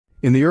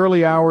In the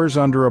early hours,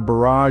 under a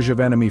barrage of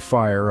enemy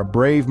fire, a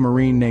brave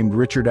Marine named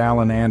Richard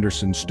Allen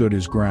Anderson stood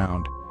his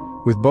ground.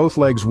 With both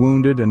legs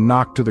wounded and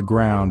knocked to the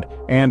ground,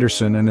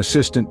 Anderson, an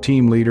assistant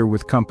team leader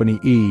with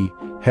Company E,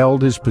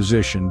 held his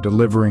position,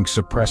 delivering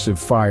suppressive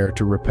fire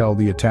to repel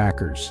the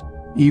attackers.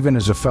 Even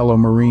as a fellow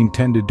Marine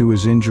tended to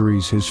his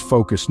injuries, his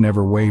focus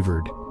never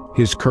wavered.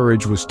 His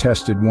courage was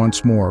tested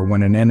once more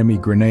when an enemy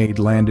grenade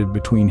landed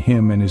between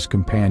him and his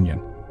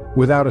companion.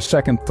 Without a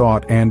second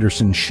thought,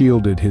 Anderson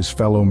shielded his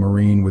fellow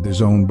Marine with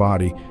his own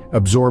body,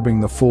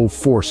 absorbing the full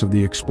force of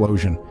the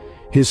explosion.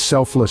 His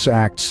selfless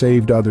act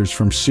saved others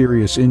from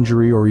serious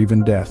injury or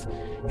even death.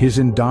 His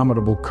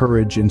indomitable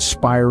courage,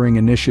 inspiring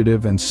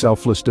initiative, and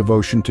selfless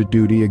devotion to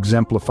duty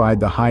exemplified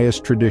the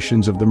highest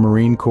traditions of the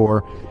Marine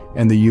Corps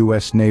and the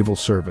U.S. Naval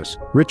Service.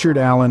 Richard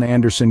Allen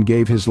Anderson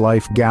gave his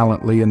life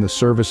gallantly in the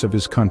service of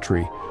his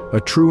country,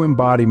 a true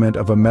embodiment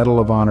of a Medal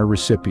of Honor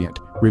recipient.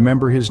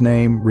 Remember his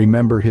name,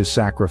 remember his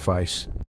sacrifice.